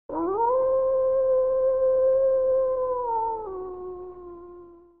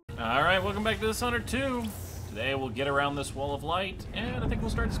Alright, welcome back to Dishonored 2. Today we'll get around this wall of light, and I think we'll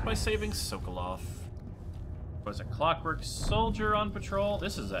start this by saving Sokolov. Was a clockwork soldier on patrol?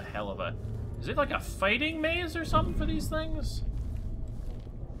 This is a hell of a... Is it like a fighting maze or something for these things?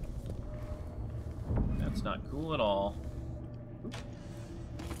 That's not cool at all.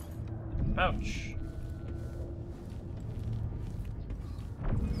 Pouch.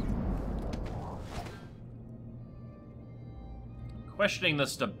 Questioning the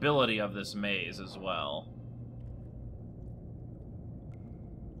stability of this maze as well.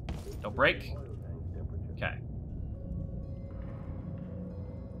 Don't break. Okay.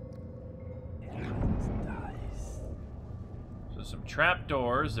 So some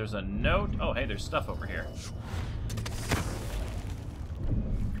trapdoors. There's a note. Oh, hey, there's stuff over here.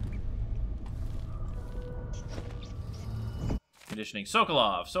 Conditioning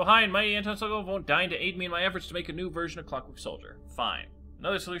Sokolov. So high and mighty, Anton Sokolov won't deign to aid me in my efforts to make a new version of Clockwork Soldier. Fine.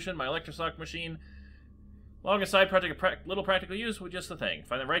 Another solution, my electroshock machine. Long aside project of little practical use with just the thing.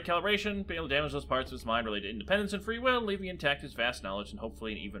 Find the right calibration, be able to damage those parts of his mind related to independence and free will, leaving intact his vast knowledge and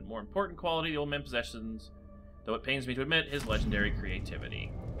hopefully an even more important quality the old man possesses, though it pains me to admit, his legendary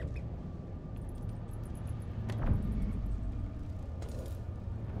creativity.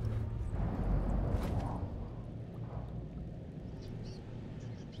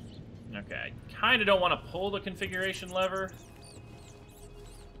 Okay, I kinda don't want to pull the configuration lever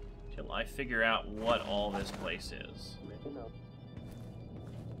till I figure out what all this place is.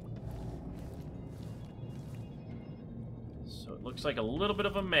 So it looks like a little bit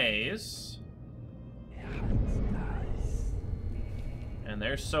of a maze. And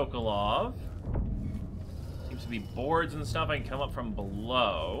there's Sokolov. Seems to be boards and stuff I can come up from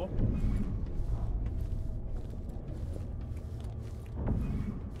below.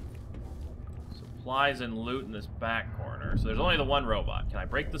 Supplies and loot in this back corner. So there's only the one robot. Can I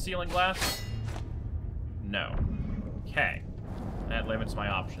break the ceiling glass? No. Okay. That limits my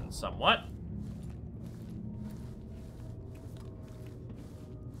options somewhat.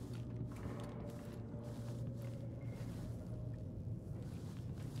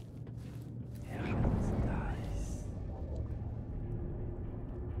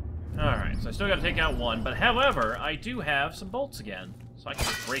 Alright, so I still gotta take out one, but however, I do have some bolts again. So I can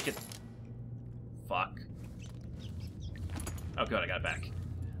just break it. Fuck. Oh good, I got it back.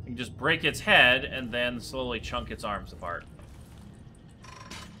 I can just break its head and then slowly chunk its arms apart.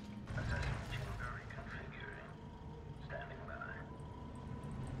 Standing by.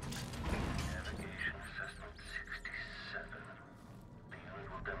 Navigation assessment 67. The unit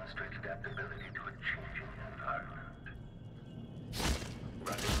will demonstrate adaptability to a changing environment.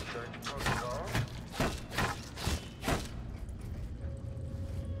 Running search protocol.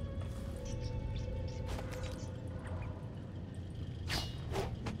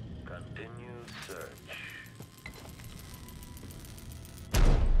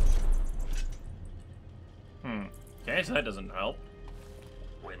 Okay, so that doesn't help.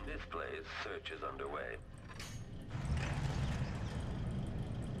 When displayed, search is underway.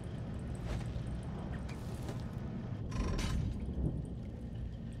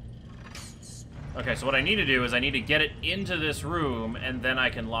 Okay, so what I need to do is I need to get it into this room, and then I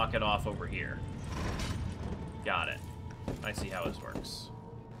can lock it off over here. Got it. I see how this works.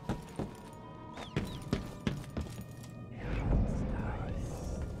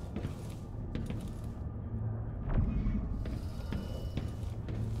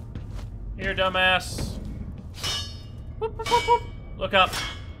 Here, dumbass. Whoop, whoop, whoop, whoop. Look up.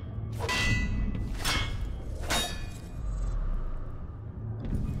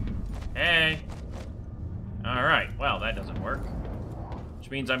 Hey. Alright, well, that doesn't work.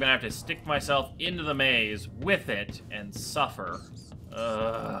 Which means I'm gonna have to stick myself into the maze with it and suffer.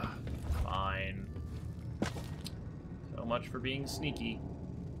 Ugh. Fine. So much for being sneaky.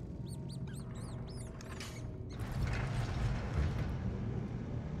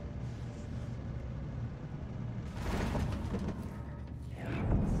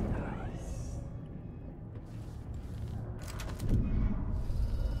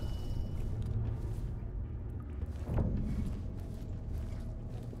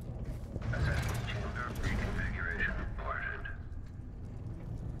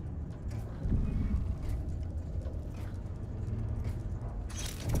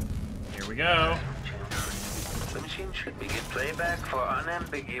 Here we go. The machine should begin playback for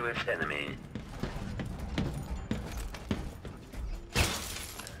unambiguous enemy.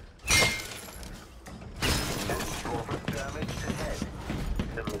 Damage to head.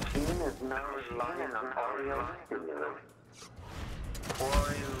 The machine is now relying on audio stimulus.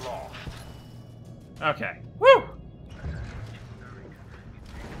 Quarry lost. Okay. Woo!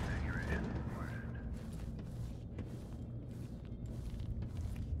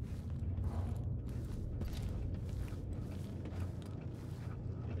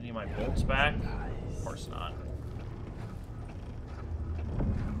 Any of my bolts back? Of course not.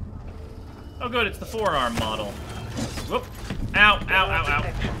 Oh good, it's the forearm model. Whoop! Ow, ow, ow, ow.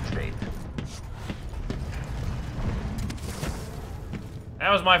 That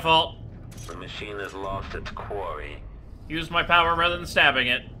was my fault. The machine has lost its quarry. Used my power rather than stabbing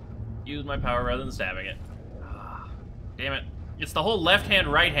it. Used my power rather than stabbing it. Damn it. It's the whole left hand,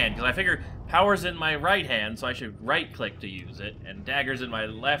 right hand, because I figure power's in my right hand, so I should right click to use it, and dagger's in my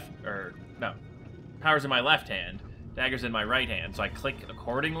left, or, no. Power's in my left hand, dagger's in my right hand, so I click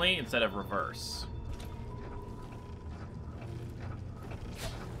accordingly instead of reverse.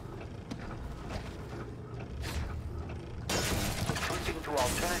 Switching to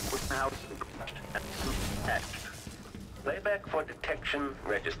alternate with now detached. Playback for detection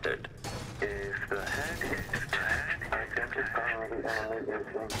registered. If the head is detached, identify the enemy.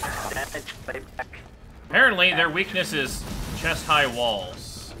 Damage playback. Apparently, their weakness is chest-high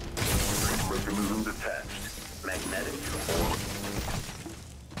walls. Mechanism detached. Magnetic.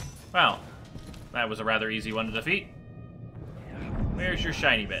 Well, that was a rather easy one to defeat. Where's your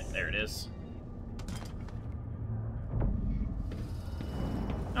shiny bit? There it is.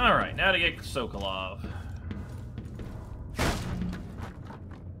 Alright, now to get Sokolov.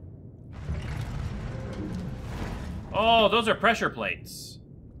 Oh, those are pressure plates.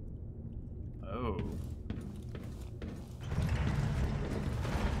 Oh.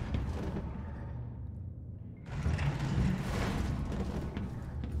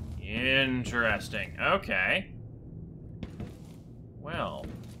 Interesting. Okay. Well.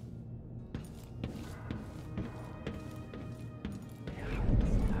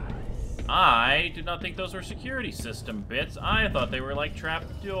 I did not think those were security system bits. I thought they were like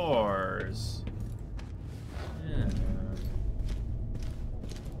trapdoors.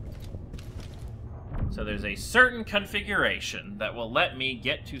 So there's a certain configuration that will let me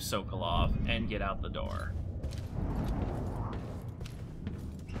get to Sokolov and get out the door.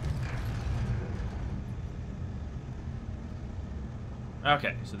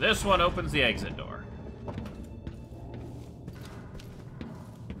 Okay, so this one opens the exit door.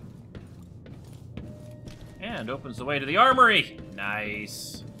 And opens the way to the armory.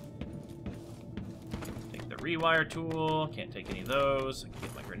 Nice. Take the rewire tool. Can't take any of those. I can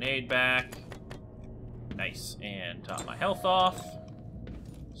get my grenade back. Nice. And top my health off.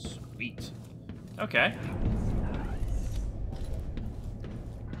 Sweet. Okay.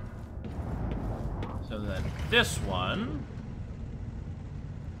 So then this one...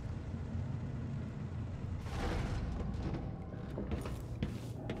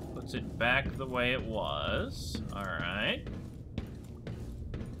 puts it back the way it was. Alright.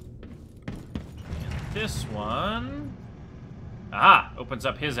 And this one... aha! Opens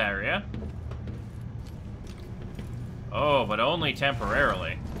up his area. Oh, but only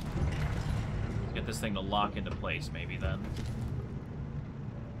temporarily. Let's get this thing to lock into place, maybe, then.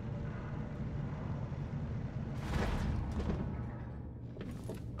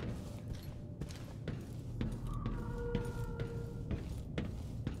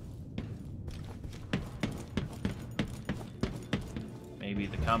 Maybe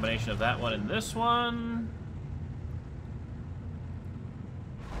the combination of that one and this one.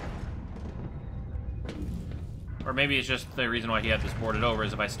 Or maybe it's just the reason why he had this boarded over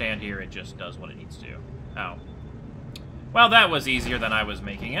is if I stand here, it just does what it needs to. Oh. Well, that was easier than I was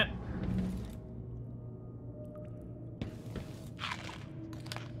making it.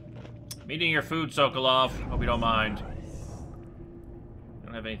 I'm eating your food, Sokolov. Hope you don't mind.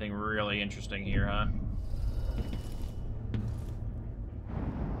 Don't have anything really interesting here, huh?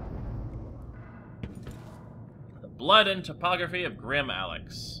 The blood and topography of Grim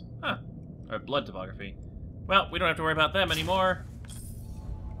Alex. Huh. Or blood topography. Well, we don't have to worry about them anymore.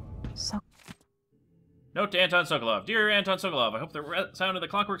 Note to Anton Sokolov. Dear Anton Sokolov, I hope the sound of the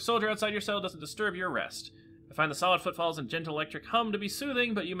clockwork soldier outside your cell doesn't disturb your rest. I find the solid footfalls and gentle electric hum to be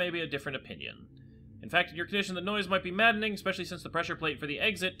soothing, but you may be a different opinion. In fact, in your condition, the noise might be maddening, especially since the pressure plate for the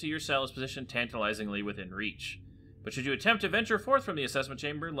exit to your cell is positioned tantalizingly within reach. But should you attempt to venture forth from the assessment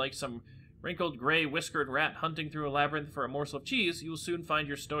chamber like some wrinkled, gray, whiskered rat hunting through a labyrinth for a morsel of cheese, you will soon find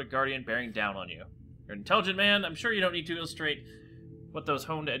your stoic guardian bearing down on you. You're an intelligent man. I'm sure you don't need to illustrate what those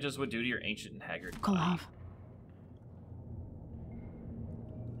honed edges would do to your ancient and haggard body.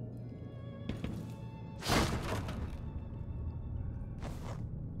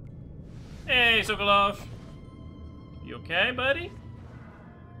 Hey, Sokolov. You okay, buddy?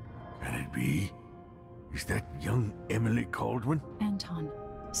 Can it be? Is that young Emily Caldwin? Anton,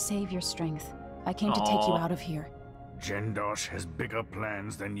 save your strength. I came to take you out of here. Jindosh has bigger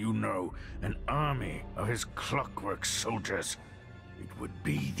plans than you know. An army of his clockwork soldiers. it would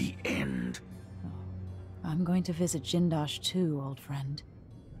be the end. I'm going to visit Jindosh too, old friend.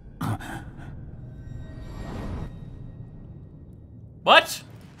 What?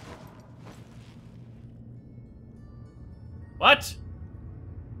 What?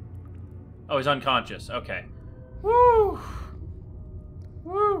 Oh, he's unconscious. Okay. Woo!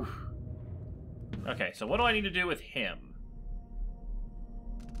 Woo! Okay, so what do I need to do with him?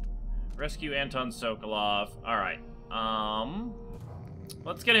 Rescue Anton Sokolov. Alright.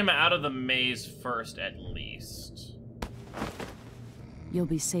 Let's get him out of the maze first, at least. You'll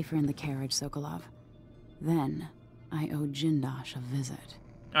be safer in the carriage, Sokolov. Then, I owe Jindosh a visit.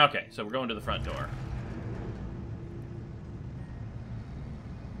 Okay, so we're going to the front door.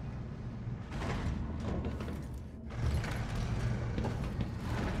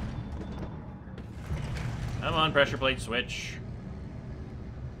 Come on, pressure plate switch.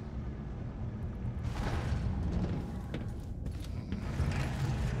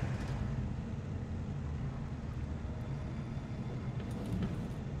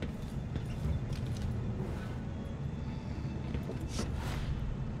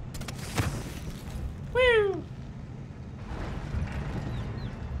 Woo!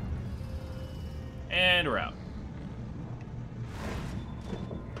 And we're out.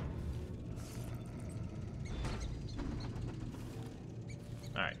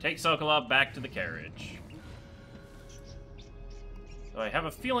 Alright, take Sokolov back to the carriage. So I have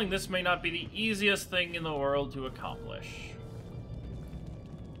a feeling this may not be the easiest thing in the world to accomplish.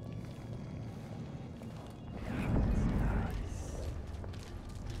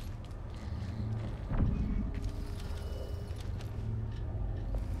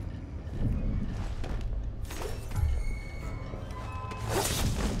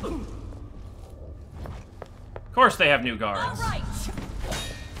 Of course they have new guards. All right.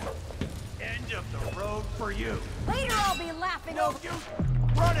 End of the road for you. Later I'll be laughing over You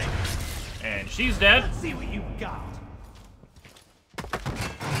running. And she's dead. Let's see what you got.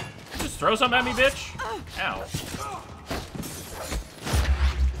 Just throw something at me, bitch. Ow.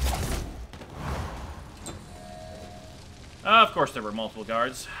 Of course there were multiple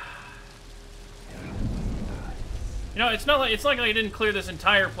guards. You know, it's like I didn't clear this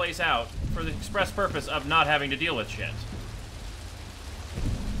entire place out for the express purpose of not having to deal with shit.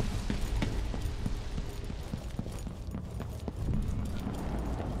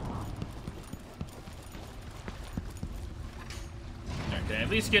 Okay, at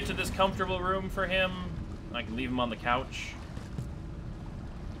least get to this comfortable room for him. I can leave him on the couch.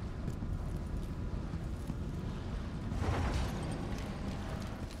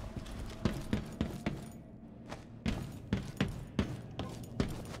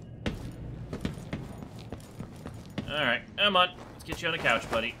 Alright, come on. Let's get you on the couch,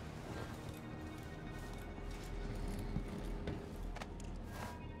 buddy.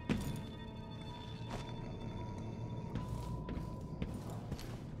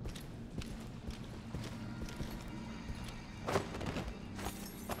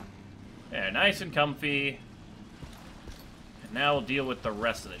 There, nice and comfy. And now we'll deal with the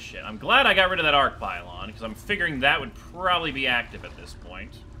rest of this shit. I'm glad I got rid of that arc pylon, because I'm figuring that would probably be active at this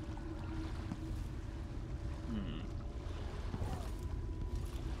point.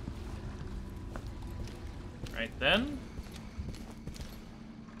 Right then.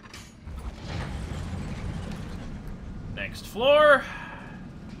 Next floor.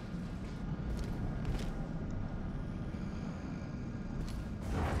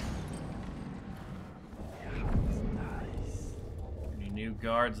 Any new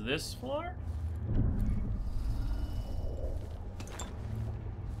guards this floor?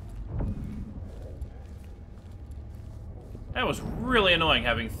 That was really annoying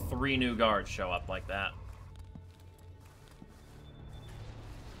having 3 new guards show up like that.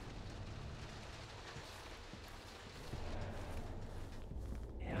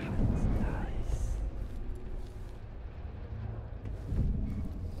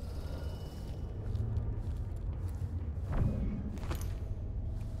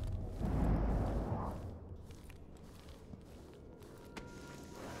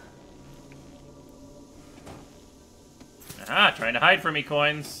 Ah, trying to hide from me,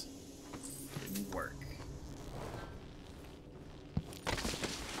 coins. Didn't work.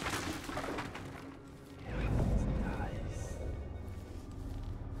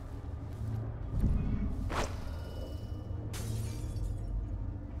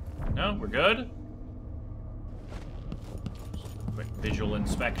 No, we're good. Quick visual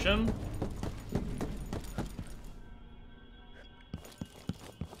inspection.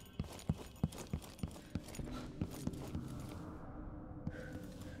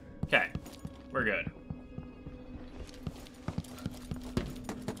 Okay, we're good.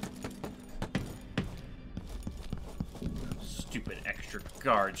 Stupid extra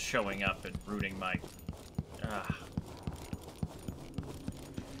guards showing up and ruining my...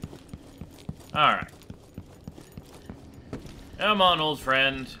 Alright. Come on, old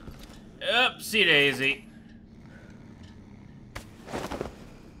friend. Oopsie daisy.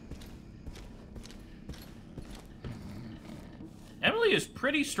 Emily is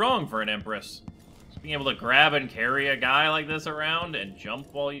pretty strong for an Empress. Just being able to grab and carry a guy like this around and jump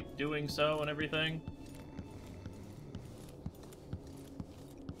while doing so and everything.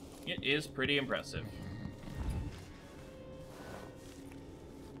 It is pretty impressive.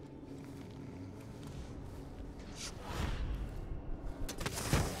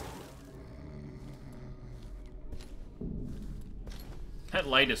 That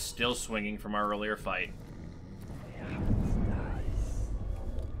light is still swinging from our earlier fight.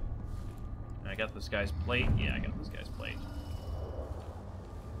 I got this guy's plate. Yeah, I got this guy's plate.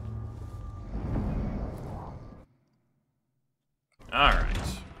 Alright.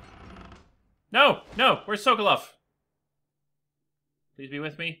 No! No! Where's Sokolov? Please be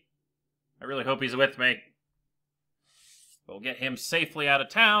with me. I really hope he's with me. We'll get him safely out of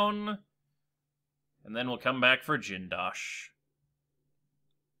town. And then we'll come back for Jindosh.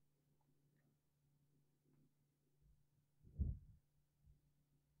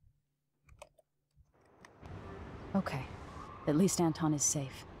 Okay. At least Anton is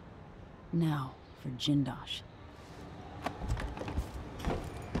safe. Now, for Jindosh.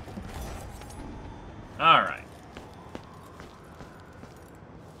 Alright.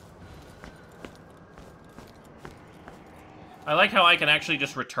 I like how I can actually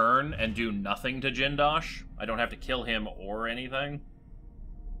just return and do nothing to Jindosh. I don't have to kill him or anything.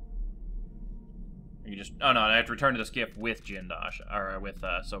 You just... Oh no, I have to return to the skiff with Jindosh. Or with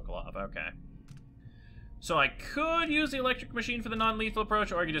Sokolov, okay. So I could use the electric machine for the non-lethal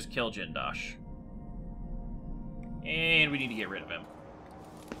approach, or I could just kill Jindosh. And we need to get rid of him.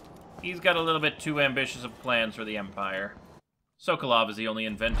 He's got a little bit too ambitious of plans for the Empire. Sokolov is the only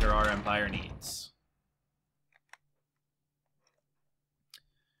inventor our Empire needs.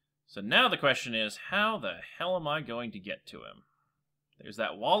 So now the question is, how the hell am I going to get to him? There's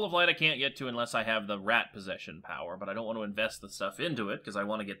that wall of light I can't get to unless I have the rat possession power, but I don't want to invest the stuff into it, because I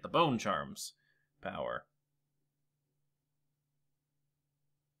want to get the bone charms power.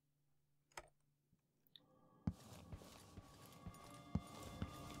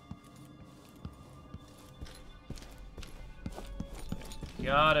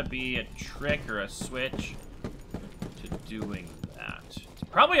 There's gotta be a trick or a switch to doing that. It's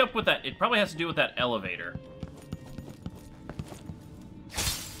probably up with that. It probably has to do with that elevator.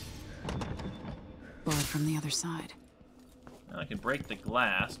 Bullet from the other side. I can break the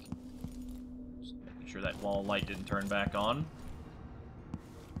glass. Just making sure that wall light didn't turn back on.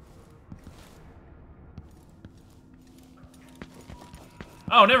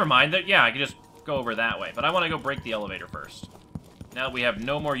 Oh, never mind. Yeah, I can just go over that way. But I want to go break the elevator first. Now that we have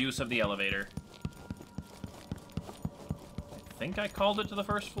no more use of the elevator. I think I called it to the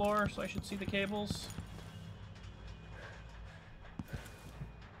first floor, so I should see the cables.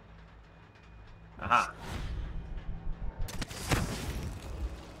 Aha.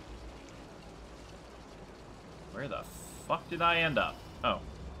 Where the fuck did I end up? Oh.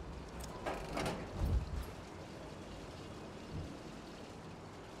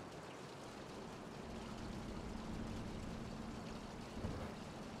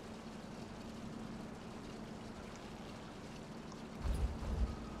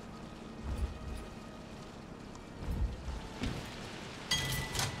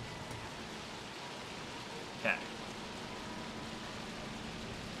 Okay.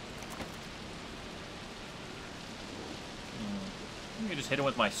 I can just hit him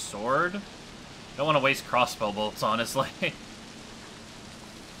with my sword. Don't want to waste crossbow bolts, honestly.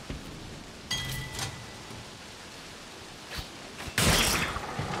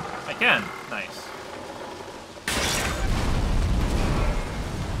 I can. Nice.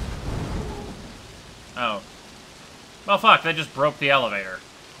 Oh. Well, fuck, that just broke the elevator.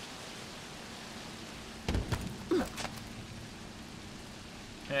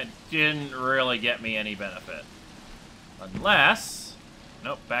 It didn't really get me any benefit. Unless...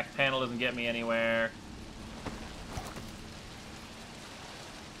 Nope, back panel doesn't get me anywhere.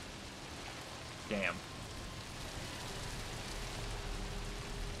 Damn.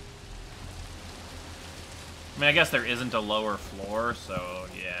 I mean, I guess there isn't a lower floor, so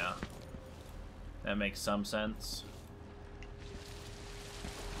yeah. That makes some sense.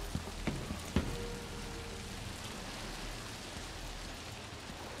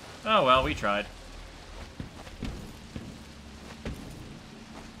 Oh well, we tried.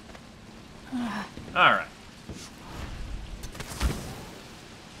 Alright.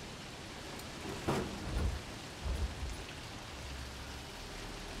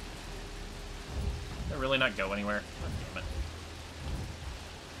 not go anywhere? Oh, damn it.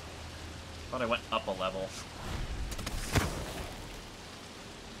 Thought I went up a level.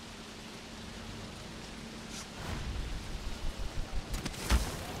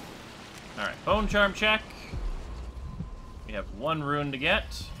 Alright, bone charm check. We have 1 rune to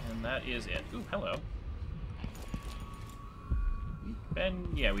get, and that is it. Ooh, hello.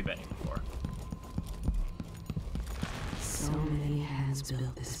 Yeah, we've been here before. So many hands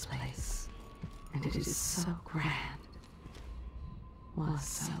built this place, and it is so grand. Was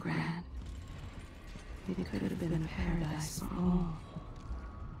so grand. It could have been a paradise for all.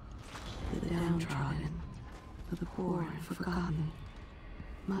 The downtrodden, the poor and forgotten,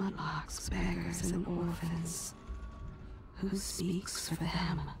 mudlarks, beggars, and orphans. Who speaks for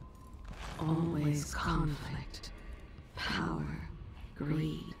them? Always conflict, power,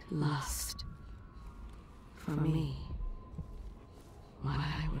 greed, lust. For me, what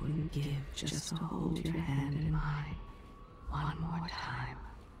I wouldn't give just to hold your hand in mine one more time.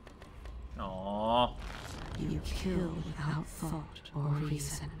 Aww. You kill without thought or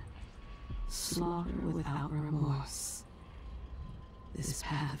reason. Slaughter without remorse. This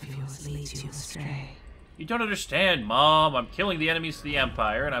path of yours leads you astray. You don't understand, Mom. I'm killing the enemies to the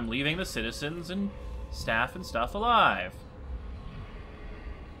Empire, and I'm leaving the citizens and staff and stuff alive.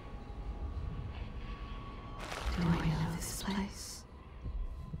 Do I know this place?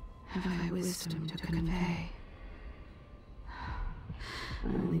 Have I wisdom to convey? I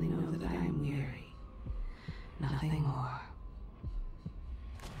only know that I am weary. Nothing more.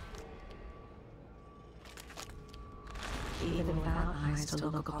 Even without eyes to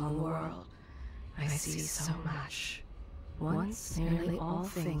look upon the world, I see so much. Once, nearly all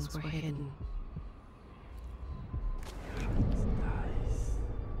things were hidden.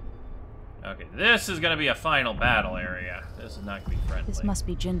 Okay, this is gonna be a final battle area. This is not gonna be friendly. This must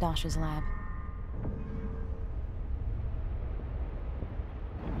be Jindosh's lab.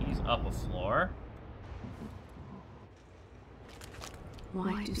 He's up a floor.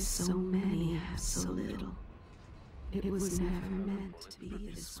 Why do so many have so little? It was never meant to be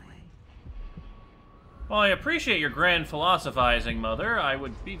this way. Well, I appreciate your grand philosophizing, Mother. I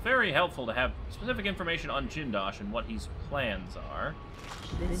would be very helpful to have specific information on Jindosh and what his plans are.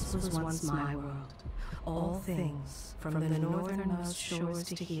 This was once my world. All things, from the northernmost shores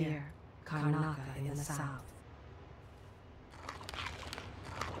to here, Karnaka in the south.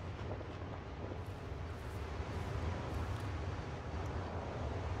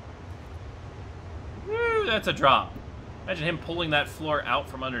 Woo, that's a drop. Imagine him pulling that floor out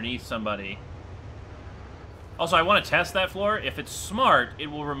from underneath somebody. Also, I want to test that floor. If it's smart, it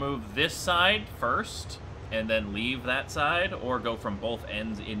will remove this side first, and then leave that side, or go from both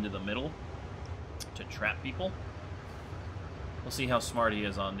ends into the middle to trap people. We'll see how smart he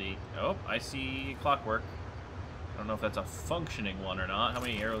is on the... Oh, I see clockwork. I don't know if that's a functioning one or not. How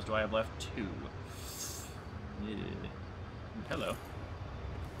many arrows do I have left? 2. Yeah. Hello.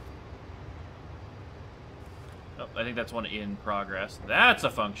 Oh, I think that's one in progress. That's a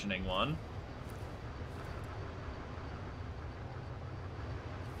functioning one.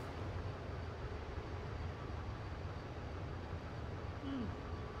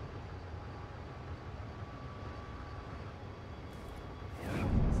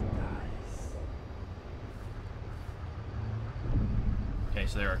 Okay,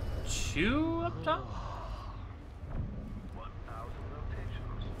 so there are 2 up top? 1,000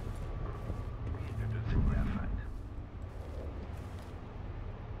 rotations. Reintroducing graphite.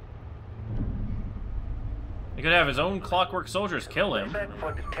 He could have his own clockwork soldiers kill him. Back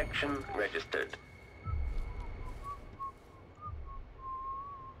for detection registered.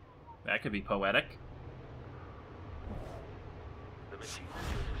 That could be poetic. The machine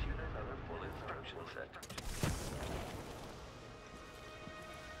gives you another full instruction set.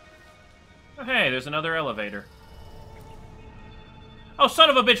 Oh, hey, there's another elevator. Oh, son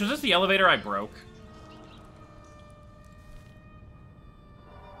of a bitch, was this the elevator I broke?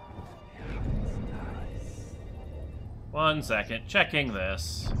 One second, checking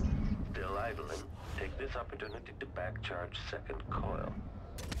this. Still idling. Take this opportunity to back charge second coil.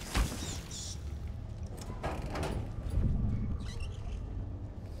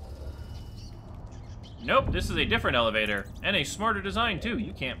 Nope, this is a different elevator. And a smarter design, too.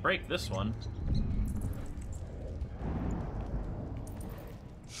 You can't break this one.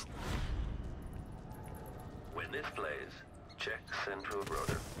 When this plays, check central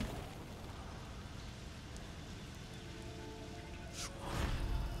rotor.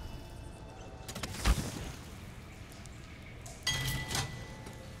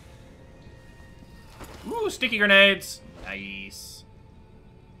 Ooh, sticky grenades! Nice.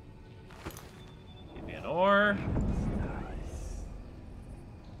 Give me an ore.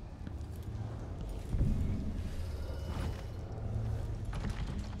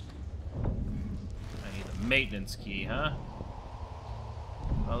 I need the maintenance key, huh?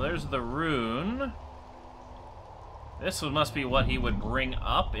 Well, there's the rune. This one must be what he would bring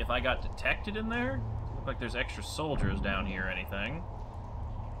up if I got detected in there. Look like there's extra soldiers down here or anything.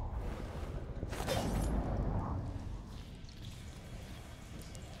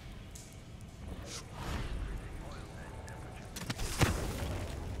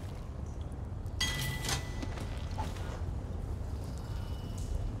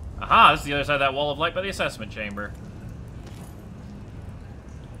 Aha, this is the other side of that wall of light by the assessment chamber.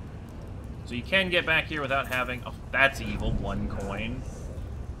 So you can get back here without having... Oh, that's evil. 1 coin.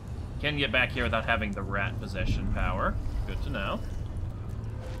 Can get back here without having the rat possession power. Good to know.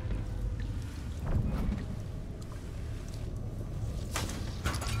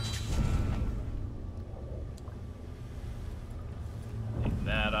 Take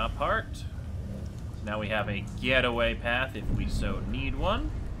that apart. So now we have a getaway path if we so need one.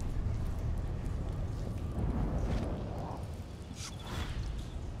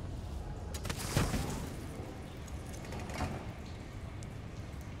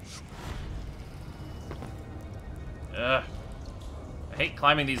 Ugh. I hate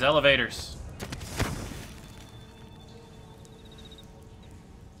climbing these elevators.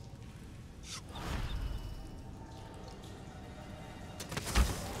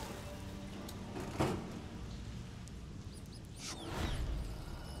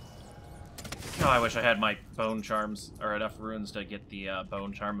 Oh, I wish I had my bone charms, or enough runes to get the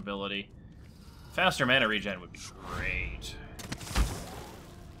bone charm ability. Faster mana regen would be great.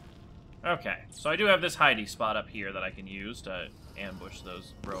 Okay, so I do have this hidey spot up here that I can use to ambush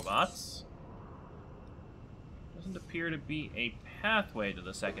those robots. Doesn't appear to be a pathway to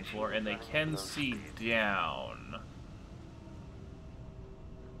the 2nd floor, and they can see down.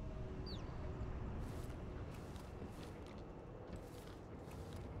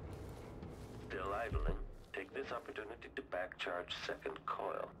 Delilah, take this opportunity to backcharge 2nd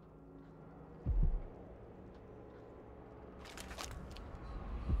coil.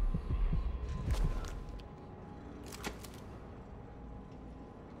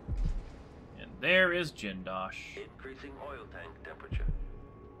 There is Jindosh. Increasing oil tank temperature.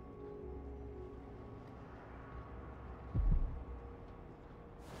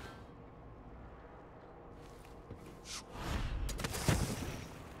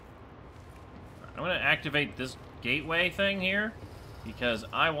 I'm going to activate this gateway thing here, because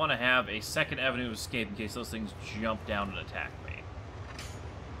I want to have a 2nd avenue of escape in case those things jump down and attack me.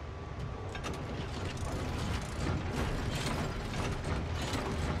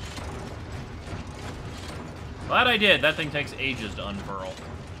 Glad I did. That thing takes ages to unfurl.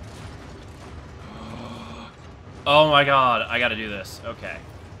 Oh my god, I gotta do this. Okay.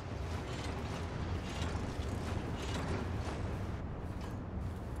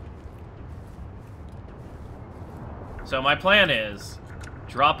 So my plan is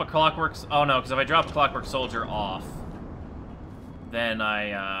drop a clockwork... Oh no, because if I drop a clockwork soldier off, then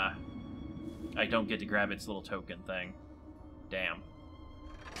I don't get to grab its little token thing. Damn.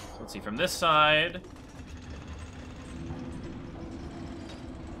 So let's see, from this side...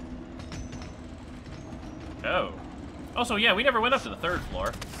 Oh. Also, yeah, we never went up to the 3rd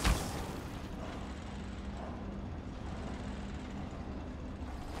floor.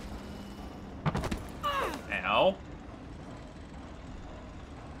 Ow.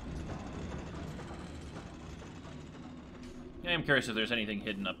 I am curious if there's anything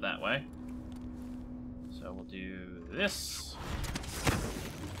hidden up that way. So we'll do this.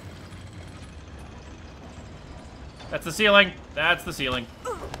 That's the ceiling. That's the ceiling.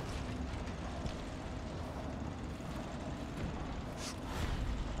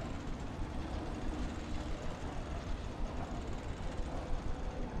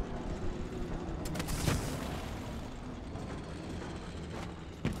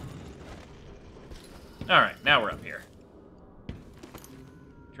 Alright, now we're up here.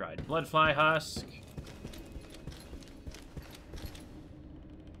 Dried bloodfly husk.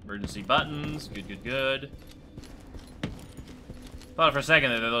 Emergency buttons. Good, good, good. Thought for a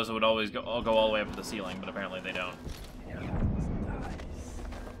second that those would always go all the way up to the ceiling, but apparently they don't.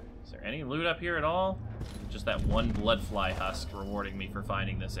 Is there any loot up here at all? Just that one bloodfly husk rewarding me for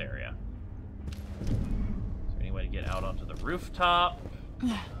finding this area. Is there any way to get out onto the rooftop?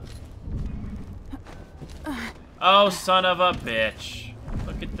 Oh, son of a bitch.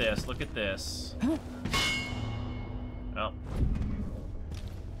 Look at this, look at this. Oh.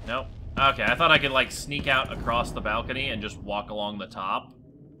 Nope. Okay, I thought I could, like, sneak out across the balcony and just walk along the top.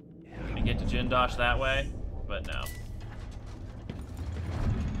 me get to Jindosh that way, but no.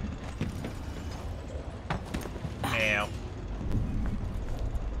 Ow.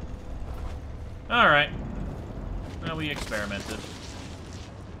 Alright. Well, we experimented.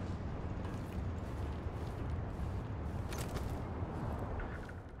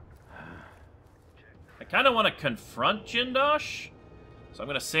 I kind of want to confront Jindosh, so I'm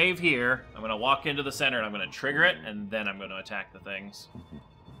going to save here. I'm going to walk into the center, and I'm going to trigger it, and then I'm going to attack the things.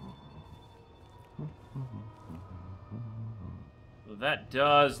 So that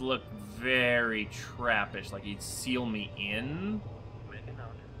does look very trappish, like he'd seal me in. Make a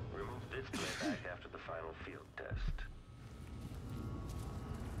note. Remove this playback after the final field test.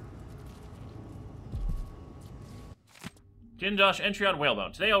 Jindosh, entry on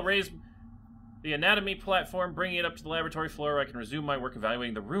Whalebone. Today I'll raise the anatomy platform, bringing it up to the laboratory floor where I can resume my work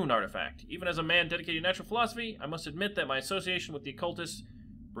evaluating the rune artifact. Even as a man dedicated to natural philosophy, I must admit that my association with the occultist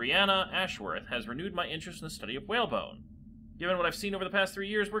Brianna Ashworth has renewed my interest in the study of whalebone. Given what I've seen over the past 3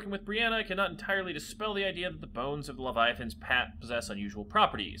 years working with Brianna, I cannot entirely dispel the idea that the bones of the Leviathans possess unusual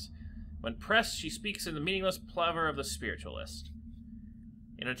properties. When pressed, she speaks in the meaningless palaver of the spiritualist.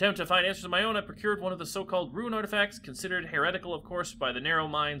 In an attempt to find answers of my own, I procured one of the so-called rune artifacts, considered heretical, of course, by the narrow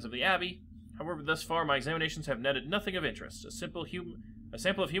minds of the Abbey. However, thus far, my examinations have netted nothing of interest. A sample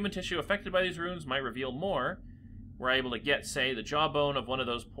of human tissue affected by these runes might reveal more, were I able to get, say, the jawbone of one of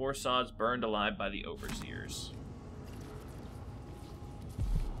those poor sods burned alive by the overseers.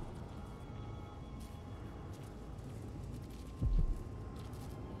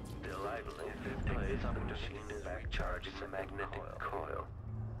 Delilah plays on the machine's back charges a magnetic coil.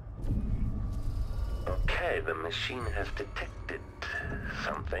 Okay, the machine has detected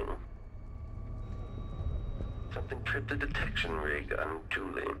something. Something tripped the detection rig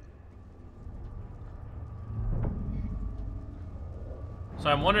unduly. So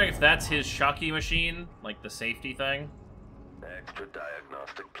I'm wondering if that's his Shocky machine, like the safety thing. Extra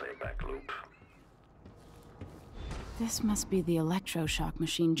diagnostic playback loop. This must be the electroshock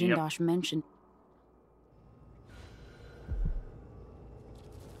machine Jindosh mentioned.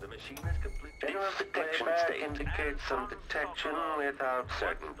 The machine has complete general detection state indicates some detection without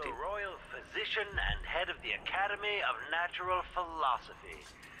certainty. The royal physician and head of the Academy of Natural Philosophy.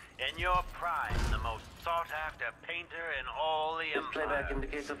 In your prime, the most sought-after painter in all the This empire. playback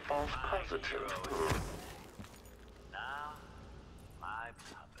indicates a false positive. Now, my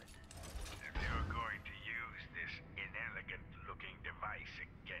puppet. If you're going to use this inelegant-looking device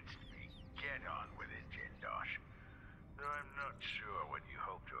against me, get on with it, Jindosh. Though I'm not sure what you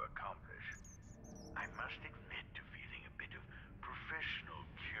hope to accomplish. I must admit to feeling a bit of professional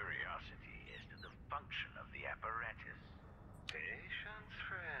curiosity as to the function of the apparatus. Patience,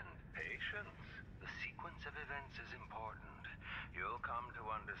 friend, patience. The sequence of events is important. You'll come to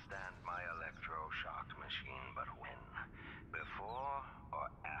understand my electroshock machine, but when? Before or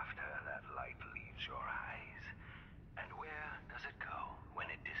after that light leaves your eyes? And where does it go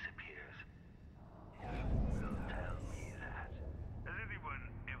when it disappears? You will tell me that. Has anyone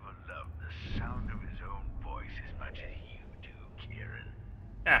ever loved the sound of his own voice as much as you do, Kieran?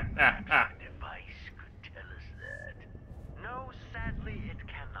 The device could tell us that. No, sadly, it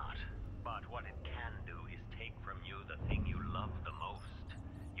cannot. But what it can do is take from you the thing you love the most.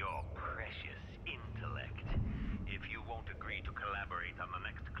 Your precious intellect. If you won't agree to collaborate on the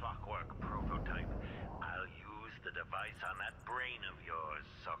next clockwork prototype, I'll use the device on that brain of yours,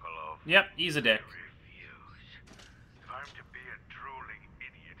 Sokolov. Yep, he's a dick. Refuse. If I'm to be a drooling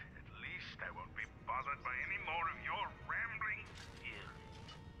idiot, at least I won't be bothered by any more of your rambling theories.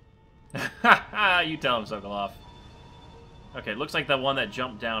 You tell him, Sokolov. Okay, looks like the one that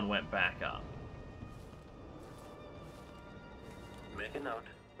jumped down went back up. Make a note.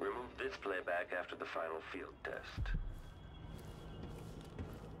 Remove this playback after the final field test.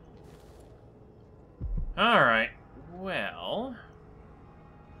 Alright, well...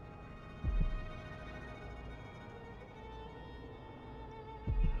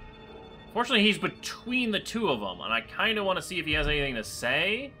 Fortunately, he's between the two of them, and I kind of want to see if he has anything to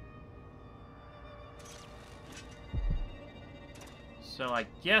say. So I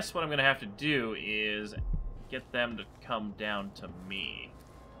guess what I'm going to have to do is get them to come down to me.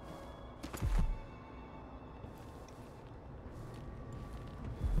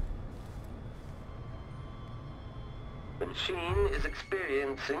 The machine is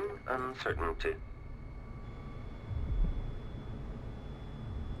experiencing uncertainty.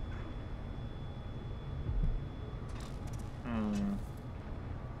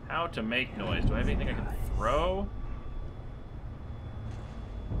 How to make noise. Do I have anything I can throw?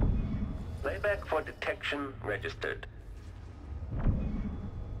 Playback for detection registered.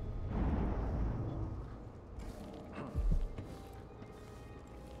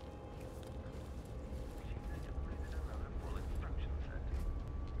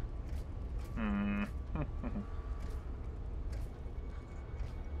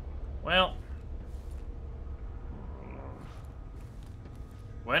 Well.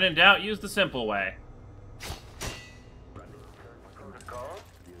 When in doubt, use the simple way. Protocol.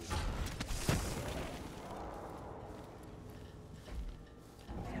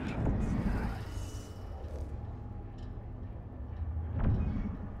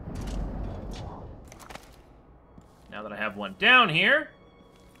 Now that I have one down here,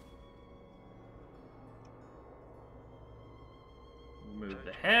 remove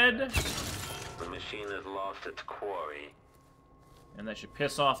the head. The machine has lost its quarry. And that should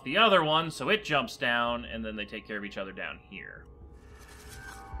piss off the other one, so it jumps down, and then they take care of each other down here.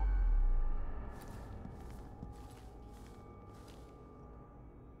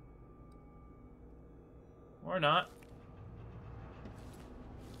 Or not.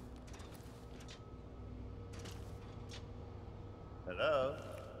 Hello?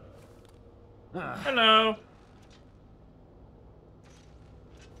 Hello.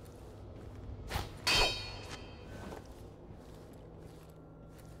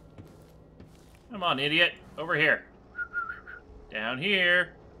 Come on, idiot. Over here. Down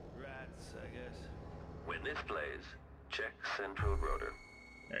here. Rats, I guess. When this plays, check central rotor.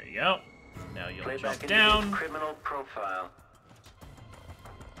 There you go. Now you'll Playback jump down, indicates criminal profile.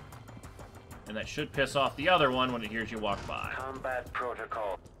 and that should piss off the other one when it hears you walk by. Combat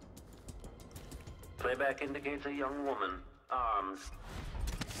protocol. Playback indicates a young woman, armed.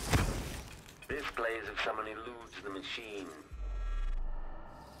 This plays if someone eludes the machine.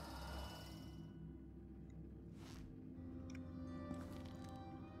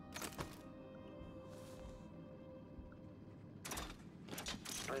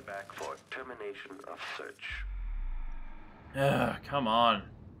 Playback for termination of search. Ugh, come on.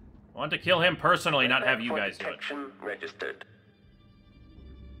 I want to kill him personally, not have you guys do it. Detection registered.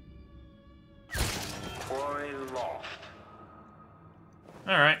 Quarry lost.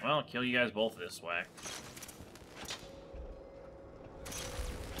 Alright, well, I'll kill you guys both this way.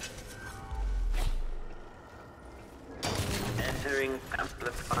 Entering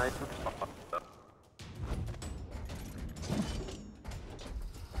amplified.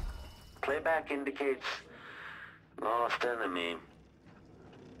 Playback indicates lost enemy.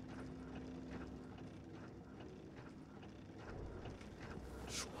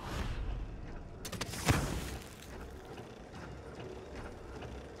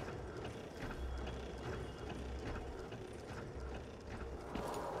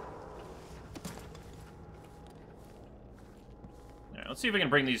 Alright, let's see if we can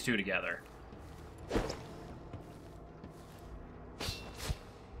bring these two together.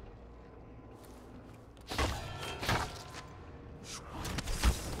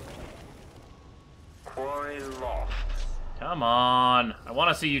 Quarry lost. Come on. I want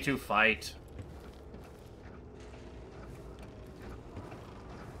to see you two fight.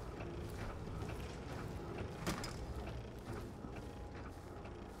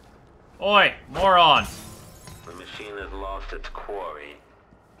 Oi, moron. The machine has lost its quarry.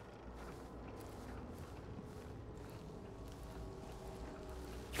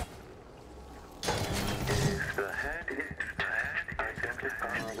 If the head is detached,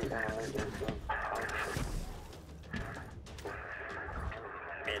 identify the enemy is impossible.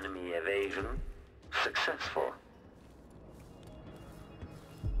 Enemy evasion successful.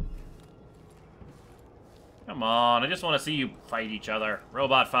 Come on, I just want to see you fight each other.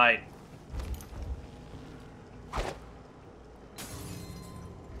 Robot fight.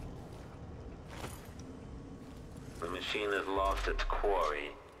 The machine has lost its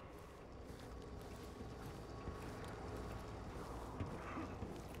quarry.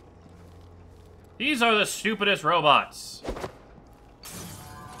 These are the stupidest robots.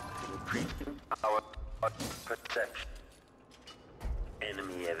 Increasing power perception.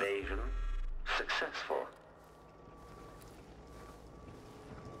 Enemy evasion successful.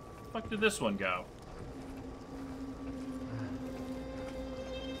 Where the fuck did this one go?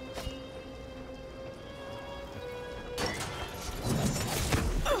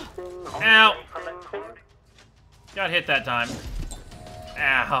 Ow! Got hit that time.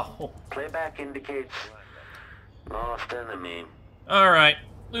 Ow. Playback indicates lost enemy. Alright.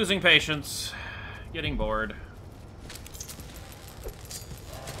 Losing patience. Getting bored.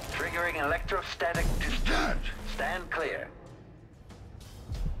 Triggering electrostatic discharge. Stand clear.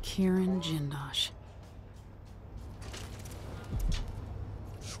 Kieran Jindosh.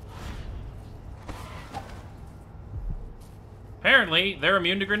 Apparently, they're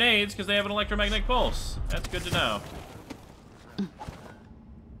immune to grenades because they have an electromagnetic pulse. That's good to know.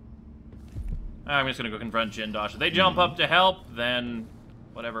 I'm just gonna go confront Jindosh. If they jump up to help, then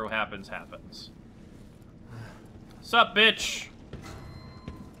whatever happens, happens. Sup, bitch?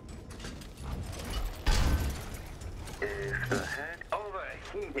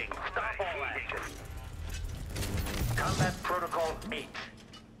 Overheating. Stop all action. Combat Protocol 8.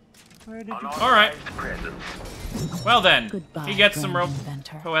 All right. Presence. Well then, Goodbye, he gets some Grand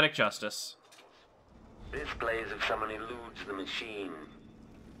Inventor. poetic justice. This plays if someone eludes the machine.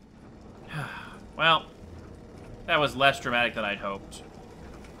 Well, that was less dramatic than I'd hoped.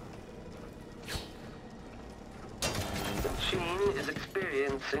 The machine is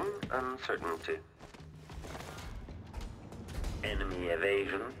experiencing uncertainty. Enemy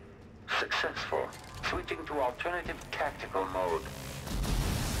evasion successful. Switching to alternative tactical mode.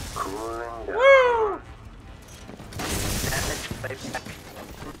 Cooling down. Woo! Damage playback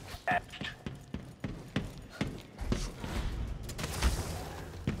attached.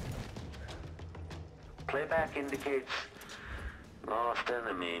 Playback indicates lost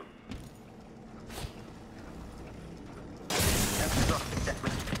enemy.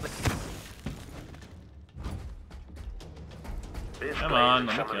 This Come on,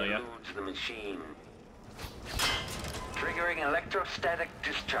 plays let me someone kill ya. eludes the machine. Triggering electrostatic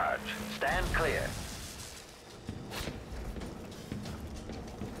discharge. Stand clear.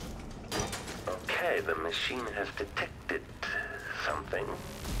 Okay, the machine has detected something.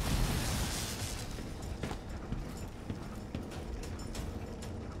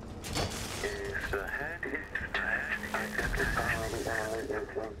 If the head is detached, identify the enemy as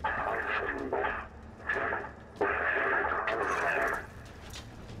impossible.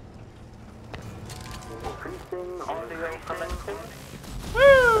 Increasing audio collection.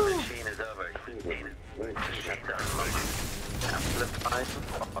 Woo! The machine is overheating. Shut down. Amplify.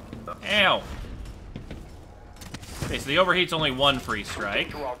 Ow. Okay, so the overheat's only one free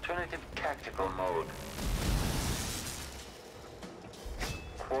strike. To alternative tactical mode.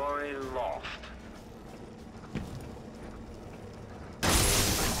 Quarry lost.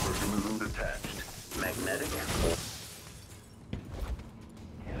 Mechanism detached. Magnetic.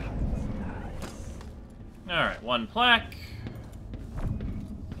 Alright, one plaque.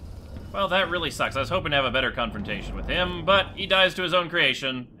 Well, that really sucks. I was hoping to have a better confrontation with him, but he dies to his own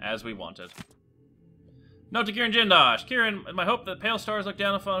creation, as we wanted. Note to Kieran Jindosh. Kieran, in my hope that pale stars look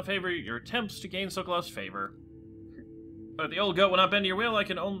down upon favor your attempts to gain Sokolov's favor. But if the old goat will not bend to your will, I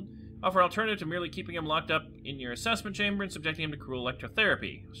can offer an alternative to merely keeping him locked up in your assessment chamber and subjecting him to cruel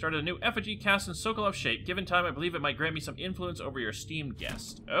electrotherapy. I've started a new effigy cast in Sokolov's shape. Given time, I believe it might grant me some influence over your esteemed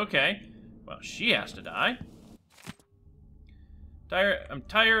guest. Okay. Well, she has to die. I'm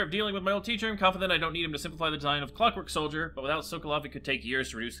tired of dealing with my old teacher. I'm confident I don't need him to simplify the design of Clockwork Soldier, but without Sokolov, it could take years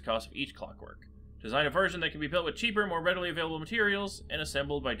to reduce the cost of each clockwork. Design a version that can be built with cheaper, more readily available materials, and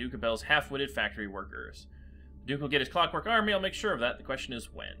assembled by Duke Abel's half-witted factory workers. The Duke will get his clockwork army, I'll make sure of that. The question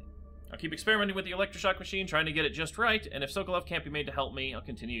is when. I'll keep experimenting with the electroshock machine, trying to get it just right, and if Sokolov can't be made to help me, I'll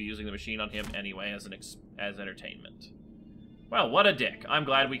continue using the machine on him anyway as entertainment. Well, what a dick. I'm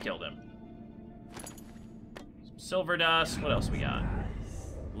glad we killed him. Some silver dust. What else we got?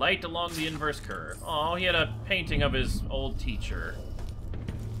 Light along the inverse curve. Oh, he had a painting of his old teacher.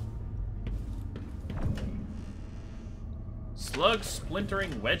 Slug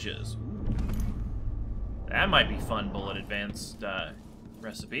splintering wedges. Ooh. That might be fun bullet advanced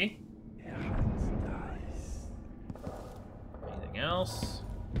recipe. Anything else?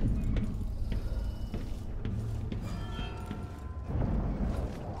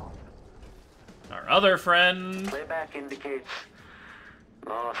 Our other friend. Playback indicates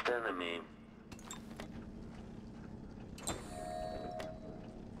lost enemy.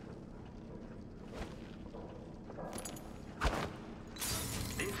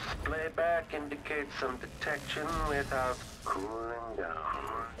 This playback indicates some detection without cooling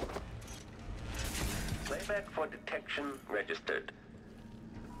down. Playback for detection registered.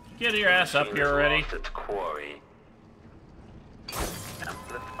 Get your ass up here already. Its quarry.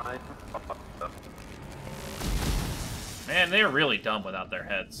 Amplified. Man, they're really dumb without their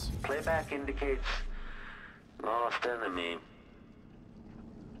heads. Playback indicates lost enemy.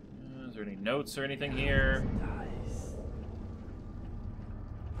 Is there any notes or anything here?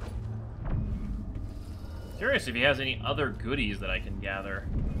 Curious if he has any other goodies that I can gather.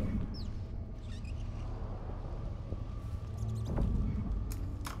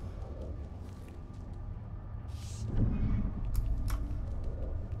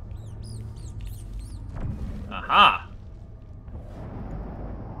 Aha!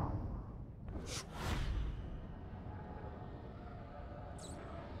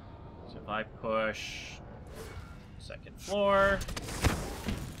 So if I push second floor.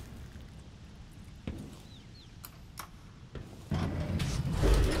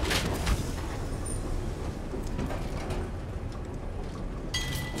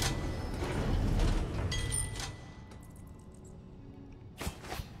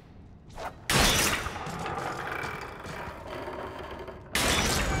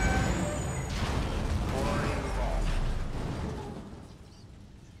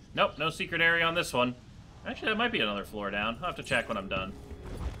 Nope, no secret area on this one. Actually, that might be another floor down. I'll have to check when I'm done.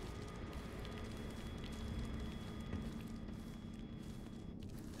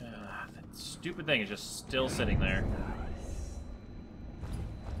 That stupid thing is just still sitting there.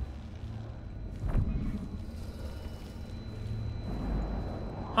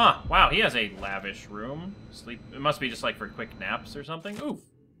 Huh, wow, he has a lavish room. Sleep. It must be just like for quick naps or something. Ooh,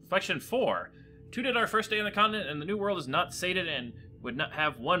 Reflection 4. Two did our first day on the continent, and the New World is not sated and would not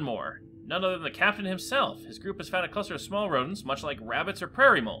have one more. None other than the captain himself. His group has found a cluster of small rodents, much like rabbits or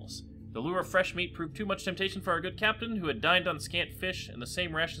prairie moles. The lure of fresh meat proved too much temptation for our good captain, who had dined on scant fish and the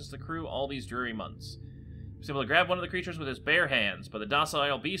same rations as the crew all these dreary months. He was able to grab one of the creatures with his bare hands, but the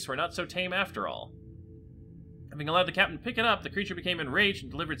docile beasts were not so tame after all. Having allowed the captain to pick it up, the creature became enraged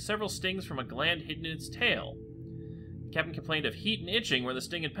and delivered several stings from a gland hidden in its tail. The captain complained of heat and itching where the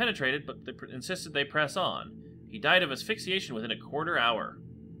sting had penetrated, but insisted they press on. He died of asphyxiation within a quarter hour.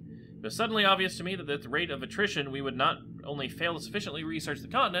 It was suddenly obvious to me that at the rate of attrition, we would not only fail to sufficiently research the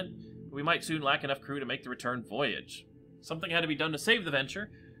continent, but we might soon lack enough crew to make the return voyage. Something had to be done to save the venture,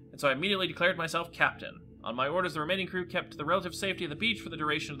 and so I immediately declared myself captain. On my orders, the remaining crew kept to the relative safety of the beach for the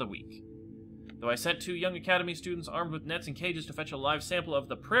duration of the week. Though I sent 2 young academy students armed with nets and cages to fetch a live sample of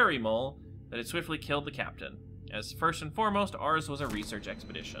the prairie mole that had swiftly killed the captain, as first and foremost, ours was a research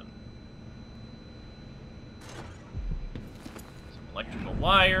expedition. Some electrical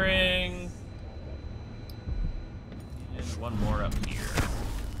wiring. And one more up here.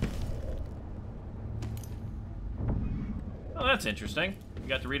 Oh, that's interesting. We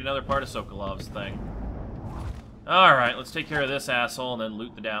got to read another part of Sokolov's thing. Alright, let's take care of this asshole and then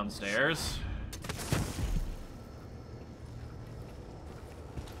loot the downstairs.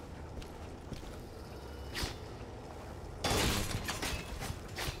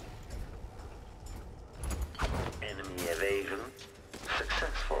 Enemy evasion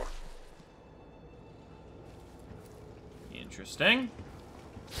successful. Interesting.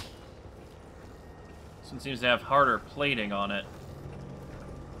 This one seems to have harder plating on it.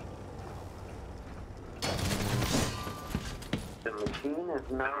 The machine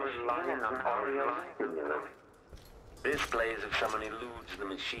is now relying on audio stimulus. Displays if someone eludes the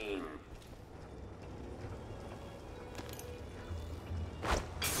machine.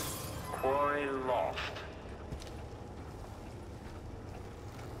 Quarry lost.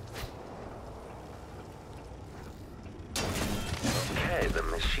 Okay, the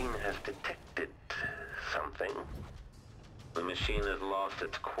machine has detected something. The machine has lost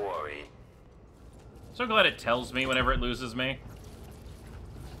its quarry. So glad it tells me whenever it loses me.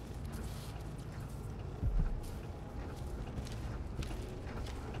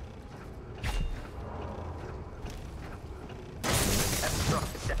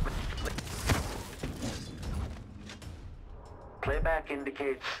 Playback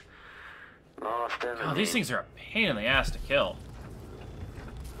indicates lost enemy. Oh, these things are a pain in the ass to kill.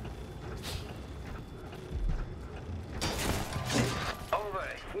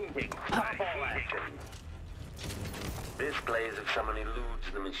 Overheating. Fireball action. Displays if someone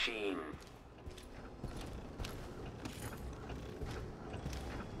eludes the machine.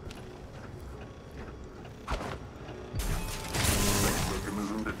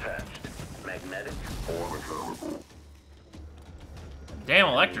 Mechanism detached. Magnetic or mechanical. Damn,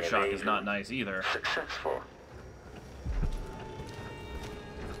 electroshock is not nice either. Successful.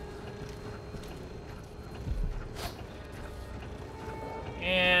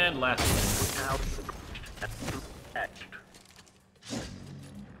 And last one.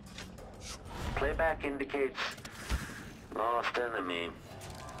 Playback indicates lost enemy.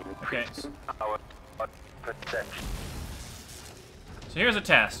 Okay. Our perception. So here's a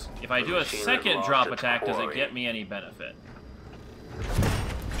test. If I do a second drop attack, does it get me any benefit?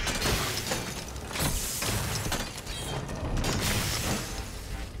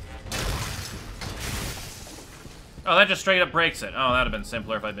 Oh, that just straight up breaks it. Oh, that'd have been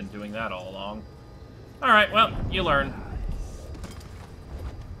simpler if I'd been doing that all along. Alright, well, you learn.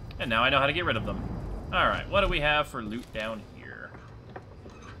 And now I know how to get rid of them. Alright, what do we have for loot down here?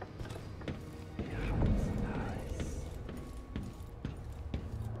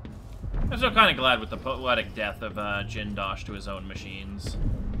 I'm still kind of glad with the poetic death of Jindosh to his own machines.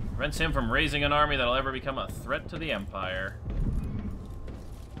 Prevents him from raising an army that'll ever become a threat to the Empire.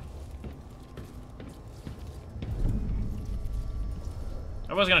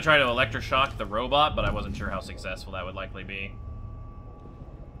 I was going to try to electroshock the robot, but I wasn't sure how successful that would likely be.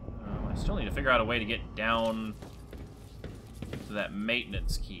 I still need to figure out a way to get down to that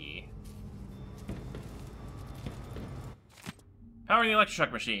maintenance key. Powering the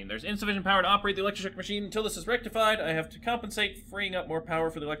electroshock machine. There's insufficient power to operate the electroshock machine. Until this is rectified, I have to compensate, freeing up more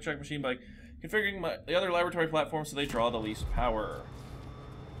power for the electroshock machine by configuring the other laboratory platforms so they draw the least power.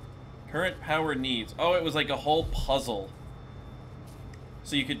 Current power needs. Oh, it was like a whole puzzle.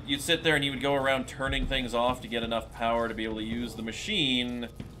 So you'd sit there and you would go around turning things off to get enough power to be able to use the machine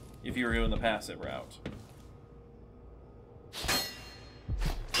if you were doing the passive route.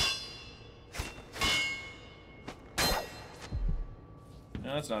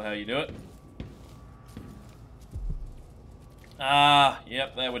 No, that's not how you do it. Ah,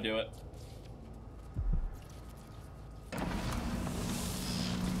 yep, that would do it.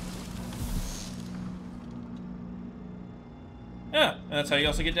 Yeah, that's how you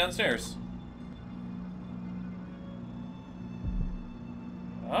also get downstairs.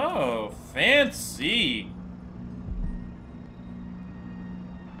 Oh, fancy!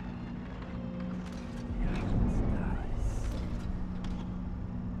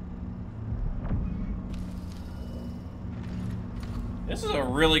 This is a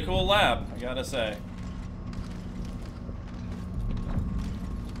really cool lab, I gotta say.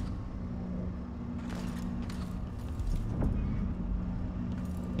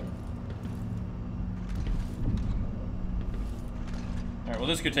 Alright, well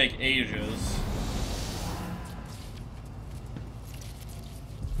this could take ages.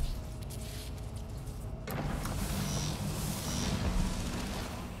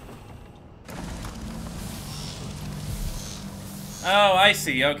 Oh, I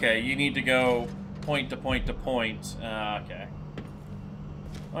see. Okay, you need to go point to point to point. Okay.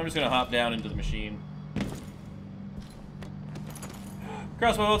 I'm just gonna hop down into the machine.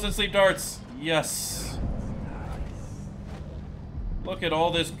 Crossbow bolts and sleep darts. Yes. Look at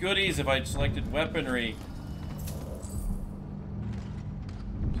all this goodies if I'd selected weaponry.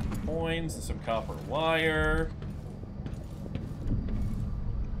 Some coins and some copper wire.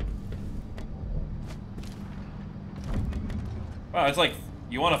 Wow, it's like,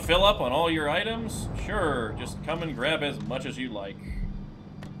 you want to fill up on all your items? Sure, just come and grab as much as you like.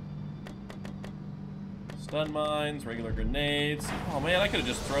 Stun mines, regular grenades. Oh man, I could have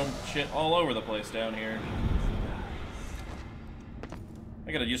just thrown shit all over the place down here.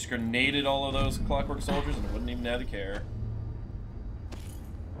 I could have just grenaded all of those clockwork soldiers and I wouldn't even have to care.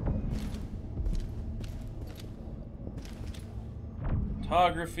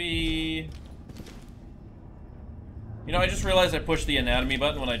 Photography. You know, I just realized I pushed the anatomy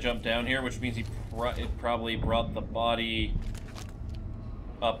button when I jumped down here, which means it probably brought the body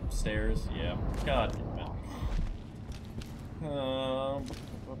upstairs. Yeah. God damn it.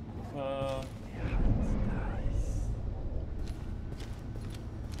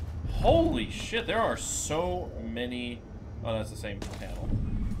 Holy shit, there are so many... Oh, that's the same panel.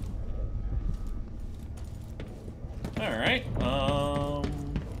 Alright,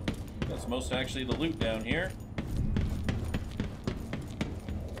 that's most actually the loot down here.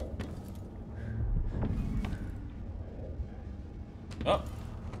 Oh,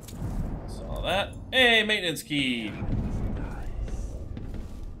 saw that. Hey, maintenance key.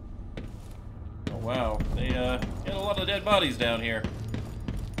 Oh wow, they got a lot of dead bodies down here.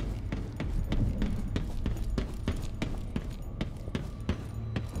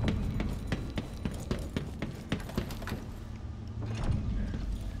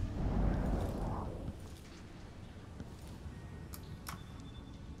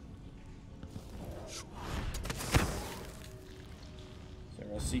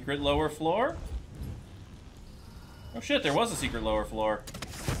 Secret lower floor? Oh shit, there was a secret lower floor.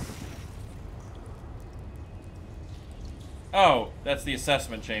 Oh, that's the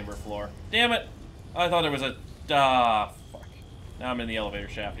assessment chamber floor. Damn it! I thought there was a... Ah, fuck. Now I'm in the elevator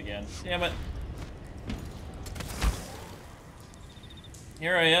shaft again. Damn it.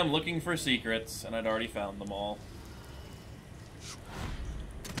 Here I am looking for secrets, and I'd already found them all.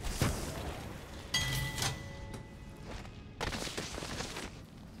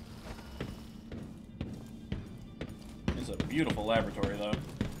 Beautiful laboratory, though.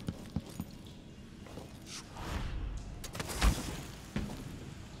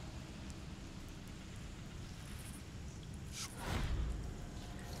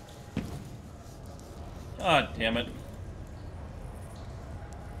 God damn it.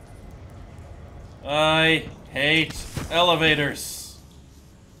 I hate elevators.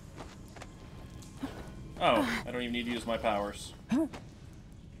 Oh, I don't even need to use my powers. Well,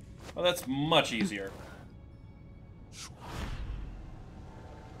 that's much easier.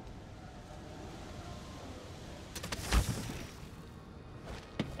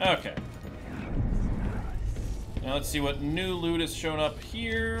 Okay. Now let's see what new loot has shown up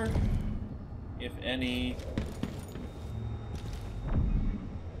here. If any.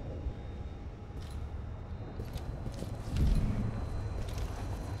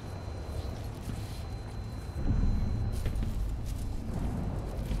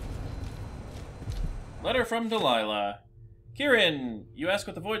 Letter from Delilah. Kieran, you ask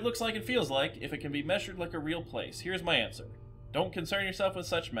what the void looks like and feels like, if it can be measured like a real place. Here's my answer. Don't concern yourself with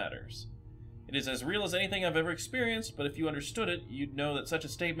such matters. It is as real as anything I've ever experienced, but if you understood it, you'd know that such a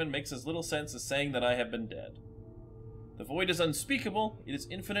statement makes as little sense as saying that I have been dead. The void is unspeakable, it is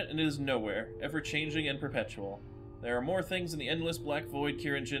infinite, and it is nowhere, ever-changing and perpetual. There are more things in the endless black void,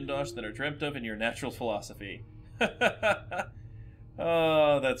 Kieran Jindosh, than are dreamt of in your natural philosophy.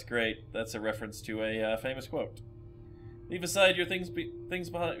 Oh, that's great. That's a reference to a famous quote. Leave aside your things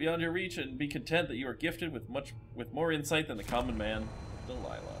beyond your reach, and be content that you are gifted with more insight than the common man.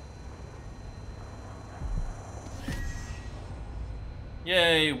 Delilah.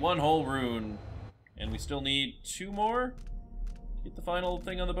 Yay, 1 whole rune. And we still need 2 more? Get the final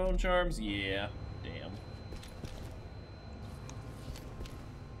thing on the bone charms? Yeah, damn.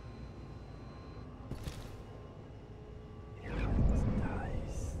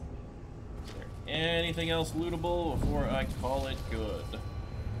 Nice. Is there anything else lootable before I call it good?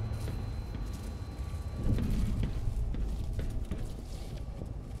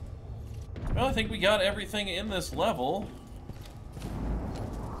 Well, I think we got everything in this level.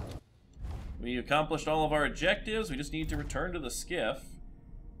 We accomplished all of our objectives. We just need to return to the skiff.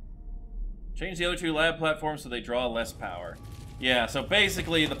 Change the other 2 lab platforms so they draw less power. Yeah, so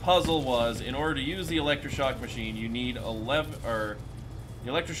basically the puzzle was, in order to use the electroshock machine, you need 11, or the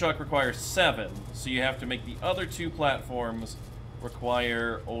electroshock requires 7, so you have to make the other 2 platforms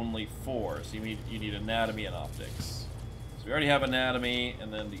require only 4. So you need anatomy and optics. So we already have anatomy,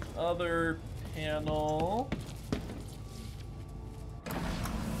 and then the other panel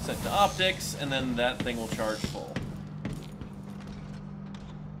set to optics, and then that thing will charge full.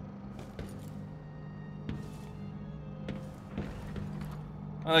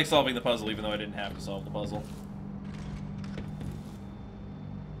 I like solving the puzzle even though I didn't have to solve the puzzle.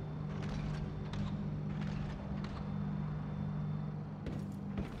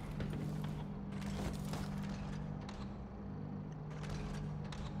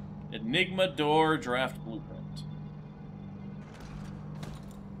 Enigma door draft blueprint.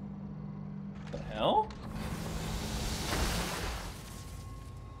 The hell?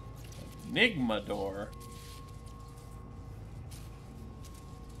 Enigma door.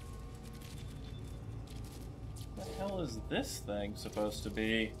 What the hell is this thing supposed to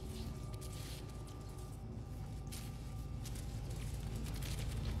be?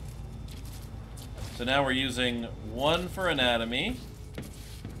 So now we're using 1 for anatomy,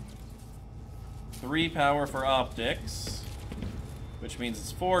 3 power for optics, which means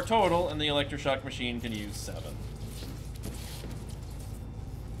it's 4 total, and the electroshock machine can use 7.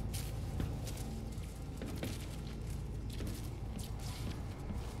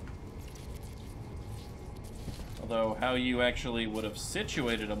 Although, how you actually would have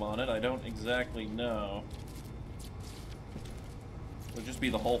situated them on it, I don't exactly know. Would it just be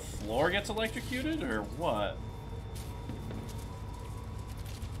the whole floor gets electrocuted, or what?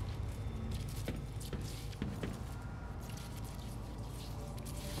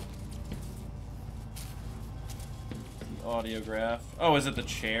 The audiograph. Oh, is it the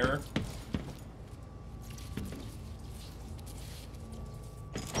chair?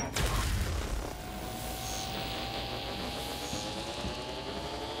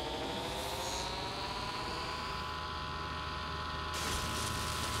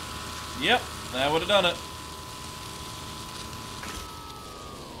 Yep, that would have done it.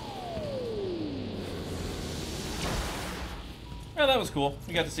 Oh, that was cool.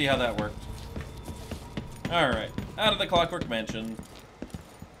 We got to see how that worked. Alright, out of the Clockwork Mansion.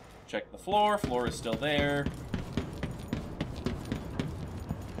 Check the floor. Floor is still there.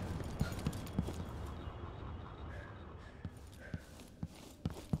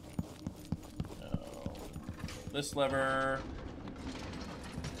 Oh, this lever.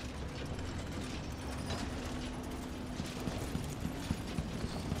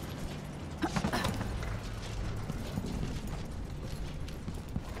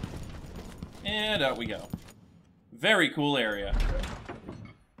 And out we go. Very cool area.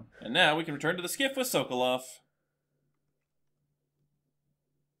 And now we can return to the skiff with Sokolov.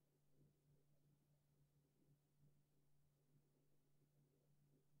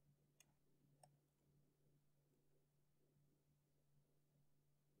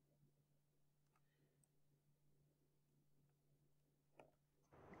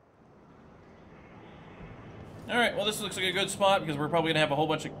 Alright, well this looks like a good spot because we're probably going to have a whole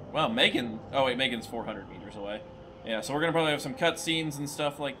bunch of... Well, Megan... Oh wait, Megan's 400 meters away. Yeah, so we're going to probably have some cutscenes and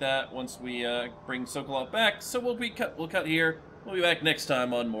stuff like that once we bring Sokolov back. So we'll cut here. We'll be back next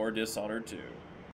time on more Dishonored 2.